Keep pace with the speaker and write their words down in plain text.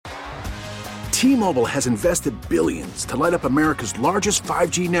T-Mobile has invested billions to light up America's largest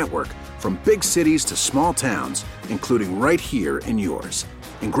 5G network, from big cities to small towns, including right here in yours.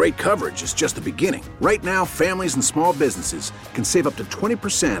 And great coverage is just the beginning. Right now, families and small businesses can save up to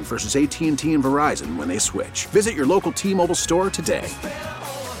 20% versus AT&T and Verizon when they switch. Visit your local T-Mobile store today.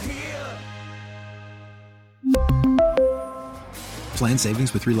 Plan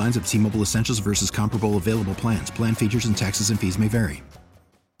savings with 3 lines of T-Mobile Essentials versus comparable available plans. Plan features and taxes and fees may vary.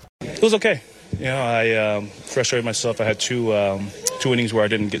 It was okay. You know, I frustrated myself. I had two innings where I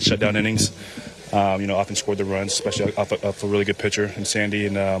didn't get shutdown innings. Often scored the runs, especially off a really good pitcher in Sandy.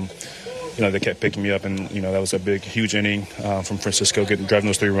 And, they kept picking me up. And, that was a big, huge inning from Francisco, driving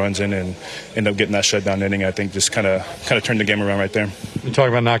those 3 runs in and end up getting that shutdown inning. I think just kind of turned the game around right there. You talk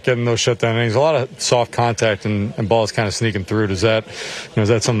about not getting those shutdown innings. A lot of soft contact and balls kind of sneaking through. Is that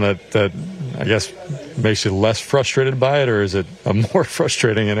something that I guess makes you less frustrated by it, or is it a more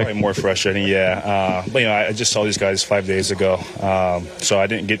frustrating inning? Probably more frustrating, yeah. But I just saw these guys 5 days ago, so I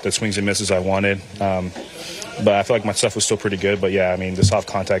didn't get the swings and misses I wanted. But I feel like my stuff was still pretty good. But yeah, the soft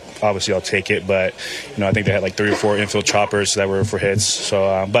contact, obviously I'll take it. But I think they had like 3 or 4 infield choppers that were for hits.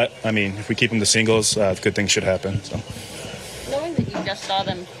 So, but if we keep them to singles, good things should happen. So. Knowing that you just saw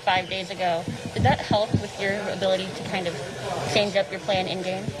them 5 days ago, did that help with your ability to kind of change up your plan in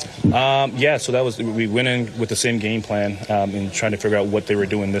game? Yeah, so we went in with the same game plan and trying to figure out what they were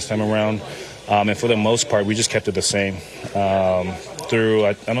doing this time around. And for the most part, we just kept it the same.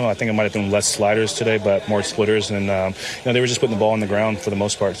 I don't know, I think I might have done less sliders today, but more splitters. And, they were just putting the ball on the ground for the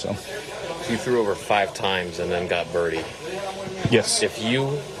most part. So you threw over 5 times and then got birdie. Yes. If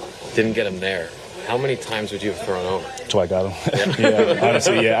you didn't get him there, how many times would you have thrown over? Until I got him. Yeah,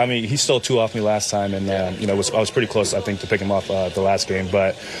 honestly, yeah. He stole 2 off me last time, and I was pretty close, I think, to pick him off the last game.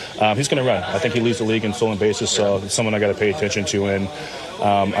 But he's going to run. I think he leads the league in stolen bases, so it's someone I got to pay attention to. And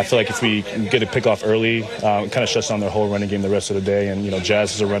I feel like if we get a pick off early, it kind of shuts down their whole running game the rest of the day. And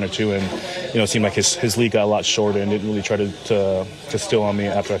Jazz is a runner too, and it seemed like his lead got a lot shorter and didn't really try to steal on me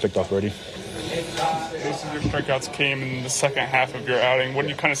after I picked off Birdie. Most of your strikeouts came in the second half of your outing. What do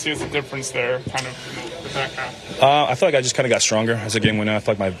you kind of see as the difference there, kind of the back half? I feel like I just kind of got stronger as the game went on. I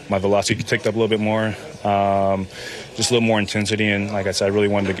feel like my velocity ticked up a little bit more, just a little more intensity. And like I said, I really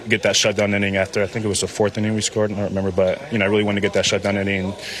wanted to get that shutdown inning after, I think it was the 4th inning we scored. I don't remember, but I really wanted to get that shutdown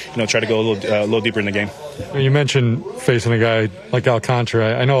inning and try to go a little deeper in the game. You mentioned facing a guy like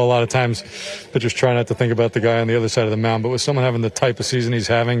Alcantara. I know a lot of times pitchers try not to think about the guy on the other side of the mound, but with someone having the type of season he's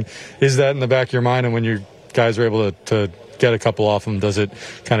having, is that in the back of your mind? And when you guys are able to get a couple off him, does it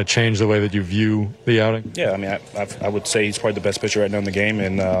kind of change the way that you view the outing? Yeah, I would say he's probably the best pitcher right now in the game,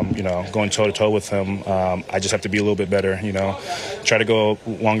 and going toe-to-toe with him, I just have to be a little bit better, try to go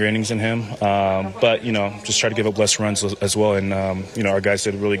longer innings than him, but just try to give up less runs as well. And our guys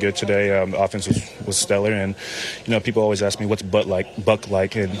did really good today. The offense was stellar, and people always ask me what's Buck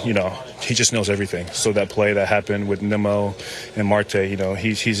like, and he just knows everything. So that play that happened with Nimmo and Marte,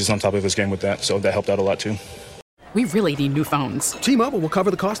 he's just on top of his game with that, so that helped out a lot too. We really need new phones. T-Mobile will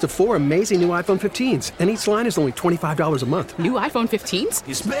cover the cost of 4 amazing new iPhone 15s, and each line is only $25 a month. New iPhone 15s?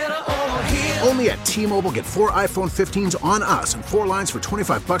 It's better over here. Only at T-Mobile, get 4 iPhone 15s on us and 4 lines for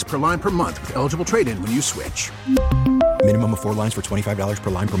 $25 per line per month with eligible trade-in when you switch. Minimum of 4 lines for $25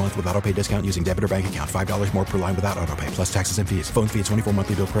 per line per month with autopay discount using debit or bank account. $5 more per line without autopay, plus taxes and fees. Phone fee at 24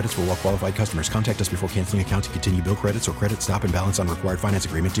 monthly bill credits for well-qualified customers. Contact us before canceling account to continue bill credits or credit stop and balance on required finance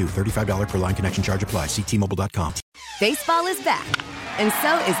agreement due. $35 per line connection charge applies. See T-Mobile.com. Baseball is back, and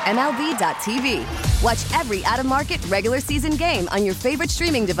so is MLB.tv. Watch every out-of-market, regular season game on your favorite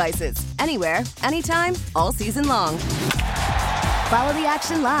streaming devices. Anywhere, anytime, all season long. Follow the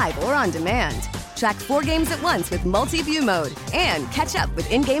action live or on demand. Track 4 games at once with multi-view mode and catch up with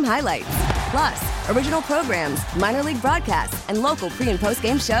in-game highlights. Plus, original programs, minor league broadcasts, and local pre- and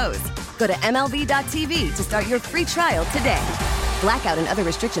post-game shows. Go to MLB.tv to start your free trial today. Blackout and other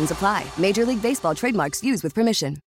restrictions apply. Major League Baseball trademarks used with permission.